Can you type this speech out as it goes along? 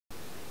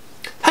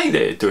Hey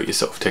there,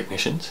 do-it-yourself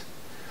technicians.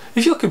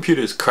 If your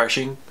computer's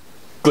crashing,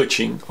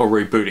 glitching or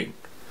rebooting,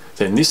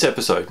 then this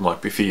episode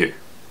might be for you.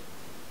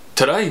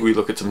 Today we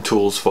look at some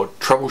tools for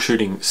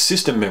troubleshooting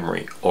system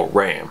memory or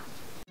RAM.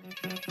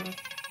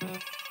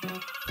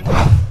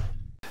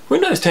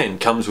 Windows 10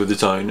 comes with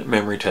its own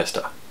memory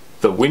tester,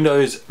 the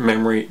Windows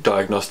Memory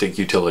Diagnostic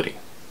utility,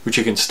 which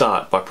you can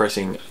start by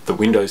pressing the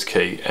Windows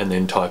key and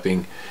then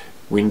typing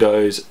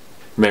Windows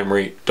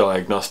Memory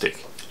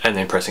Diagnostic and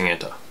then pressing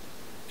enter.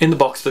 In the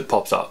box that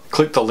pops up,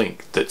 click the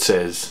link that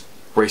says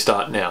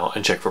restart now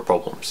and check for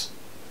problems.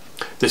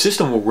 The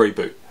system will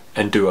reboot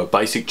and do a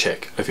basic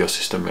check of your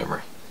system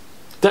memory.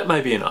 That may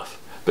be enough,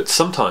 but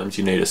sometimes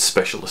you need a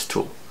specialist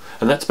tool,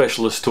 and that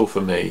specialist tool for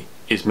me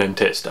is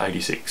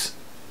MemTest86.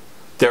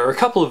 There are a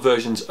couple of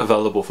versions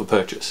available for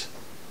purchase,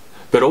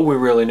 but all we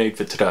really need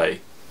for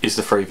today is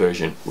the free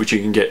version, which you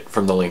can get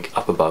from the link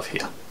up above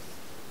here.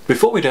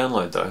 Before we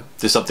download though,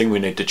 there's something we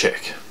need to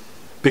check.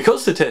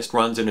 Because the test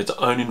runs in its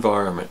own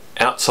environment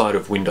outside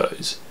of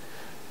Windows,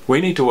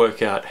 we need to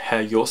work out how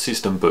your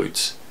system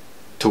boots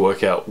to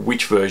work out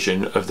which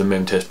version of the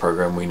MemTest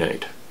program we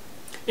need.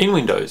 In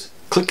Windows,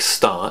 click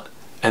Start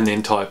and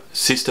then type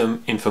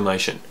System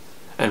Information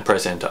and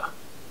press Enter.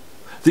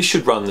 This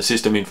should run the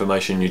System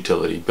Information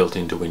utility built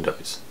into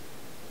Windows.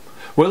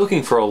 We're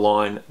looking for a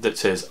line that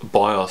says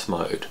BIOS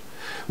mode,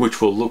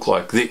 which will look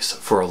like this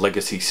for a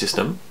legacy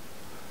system,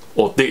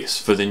 or this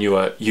for the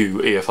newer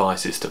UEFI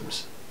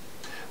systems.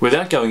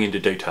 Without going into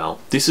detail,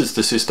 this is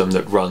the system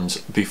that runs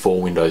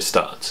before Windows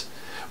starts.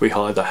 We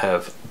either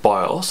have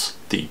BIOS,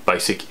 the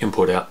basic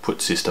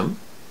input-output system,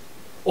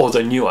 or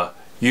the newer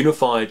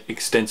Unified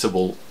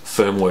Extensible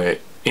Firmware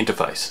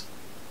Interface,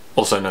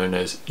 also known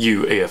as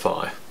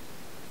UEFI.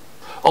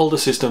 Older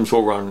systems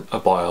will run a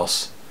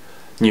BIOS,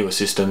 newer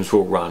systems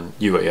will run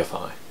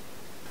UEFI.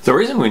 The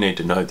reason we need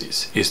to know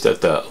this is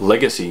that the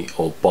legacy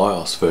or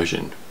BIOS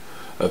version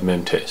of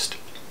MemTest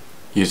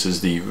uses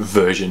the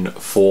version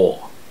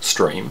 4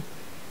 stream,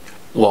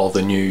 while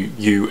the new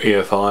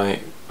UEFI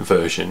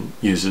version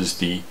uses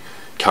the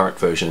current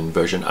version,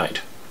 version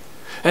 8.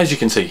 As you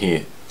can see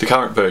here, the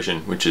current version,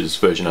 which is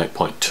version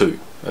 8.2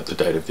 at the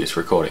date of this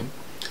recording,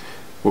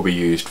 will be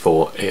used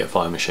for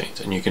EFI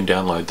machines, and you can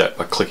download that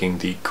by clicking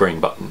the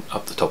green button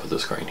up the top of the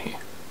screen here.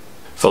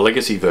 For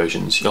legacy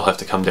versions, you'll have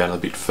to come down a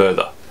bit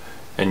further,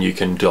 and you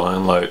can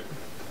download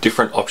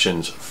different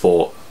options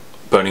for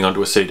burning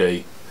onto a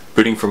CD,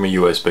 booting from a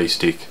USB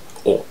stick,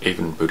 or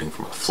even booting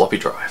from a floppy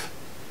drive.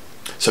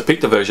 So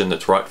pick the version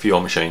that's right for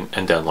your machine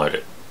and download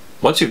it.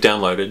 Once you've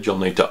downloaded, you'll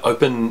need to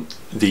open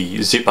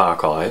the zip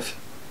archive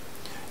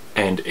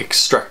and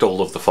extract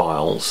all of the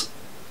files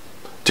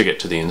to get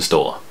to the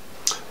installer.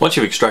 Once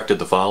you've extracted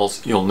the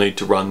files, you'll need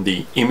to run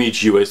the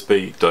image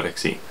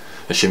usb.exe,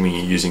 assuming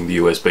you're using the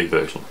USB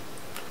version,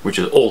 which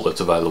is all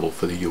that's available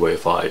for the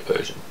UEFI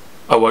version.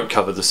 I won't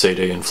cover the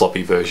CD and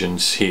floppy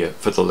versions here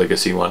for the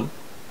legacy one,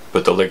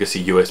 but the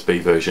legacy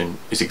USB version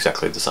is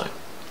exactly the same.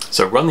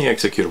 So run the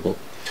executable.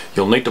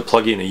 You'll need to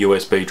plug in a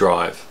USB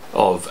drive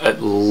of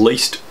at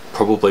least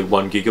probably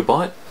 1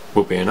 GB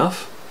will be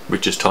enough,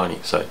 which is tiny,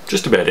 so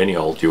just about any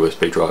old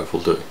USB drive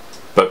will do.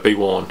 But be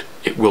warned,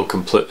 it will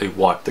completely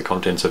wipe the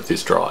contents of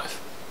this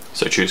drive,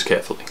 so choose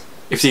carefully.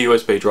 If the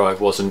USB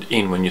drive wasn't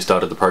in when you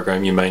started the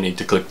program, you may need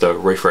to click the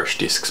refresh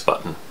disks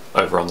button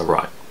over on the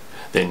right.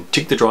 Then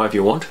tick the drive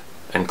you want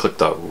and click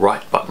the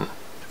write button.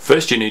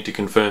 First you need to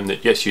confirm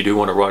that yes, you do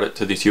want to write it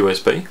to this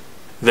USB,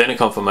 then a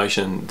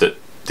confirmation that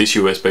this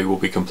USB will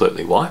be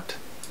completely wiped,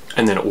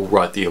 and then it will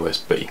write the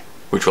USB,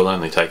 which will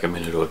only take a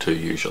minute or two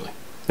usually.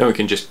 Then we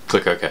can just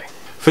click OK.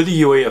 For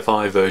the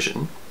UEFI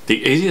version,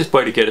 the easiest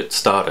way to get it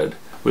started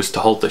was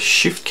to hold the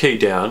Shift key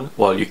down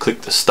while you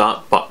click the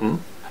Start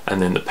button,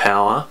 and then the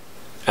Power,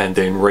 and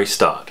then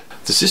Restart.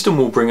 The system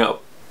will bring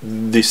up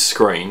this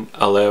screen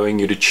allowing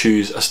you to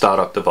choose a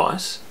startup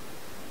device,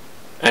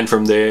 and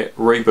from there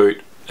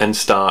reboot and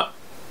start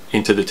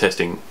into the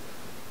testing.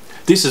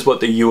 This is what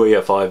the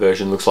UEFI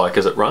version looks like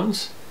as it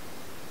runs,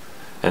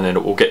 and then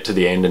it will get to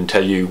the end and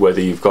tell you whether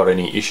you've got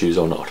any issues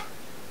or not.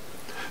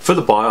 For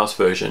the BIOS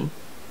version,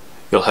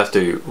 you'll have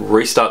to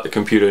restart the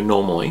computer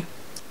normally,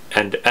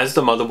 and as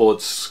the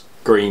motherboard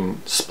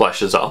screen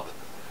splashes up,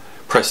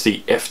 press the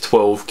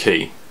F12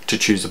 key to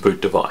choose a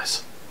boot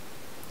device.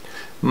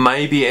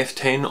 Maybe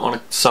F10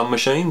 on some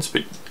machines,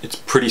 but it's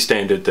pretty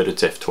standard that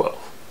it's F12.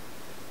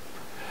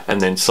 And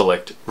then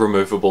select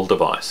Removable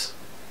Device.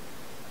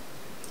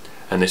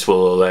 And this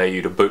will allow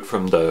you to boot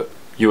from the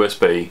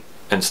USB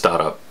and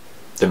start up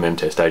the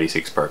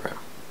MemTest86 program.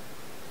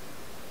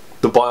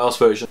 The BIOS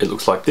version, it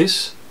looks like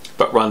this,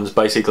 but runs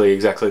basically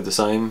exactly the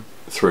same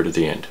through to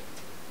the end.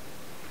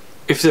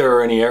 If there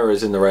are any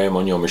errors in the RAM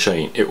on your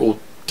machine, it will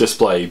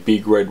display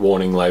big red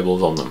warning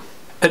labels on them.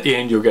 At the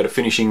end you'll get a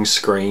finishing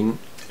screen,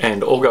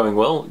 and all going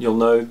well, you'll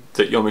know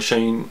that your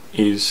machine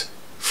is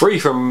free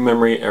from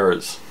memory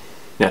errors.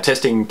 Now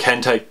testing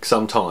can take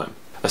some time.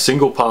 A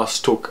single pass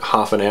took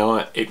half an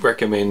hour. It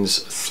recommends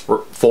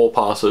 4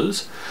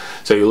 passes,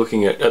 so you're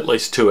looking at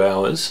least 2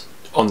 hours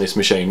on this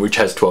machine, which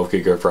has 12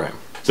 gig of RAM.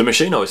 The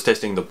machine I was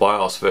testing the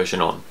BIOS version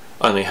on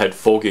only had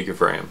 4 gig of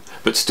RAM,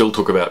 but still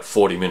took about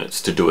 40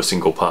 minutes to do a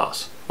single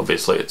pass.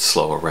 Obviously it's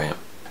slower RAM.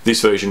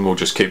 This version will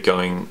just keep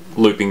going,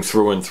 looping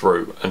through and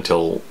through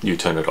until you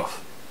turn it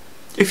off.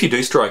 If you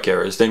do strike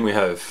errors, then we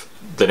have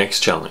the next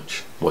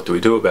challenge. What do we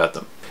do about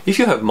them? If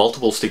you have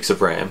multiple sticks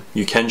of RAM,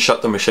 you can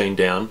shut the machine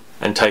down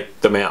and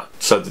take them out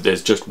so that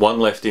there's just one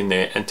left in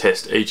there, and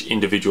test each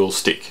individual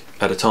stick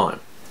at a time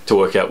to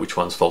work out which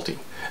one's faulty.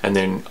 And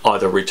then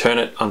either return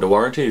it under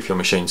warranty if your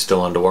machine's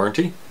still under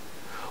warranty,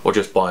 or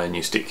just buy a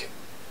new stick.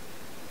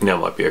 Now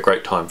might be a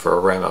great time for a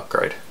RAM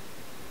upgrade.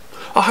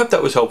 I hope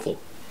that was helpful.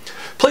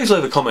 Please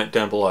leave a comment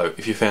down below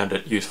if you found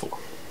it useful.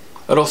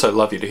 I'd also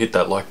love you to hit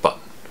that like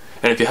button.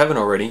 And if you haven't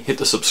already, hit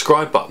the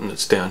subscribe button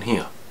that's down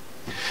here.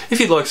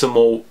 If you'd like some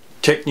more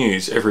tech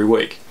news every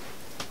week,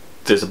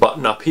 there's a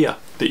button up here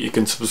that you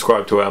can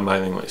subscribe to our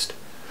mailing list.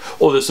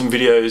 Or there's some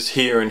videos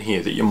here and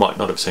here that you might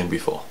not have seen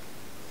before.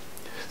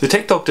 The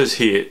Tech Doctor's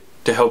here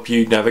to help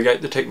you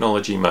navigate the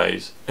technology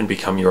maze and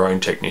become your own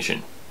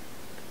technician.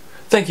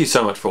 Thank you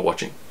so much for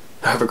watching.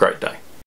 Have a great day.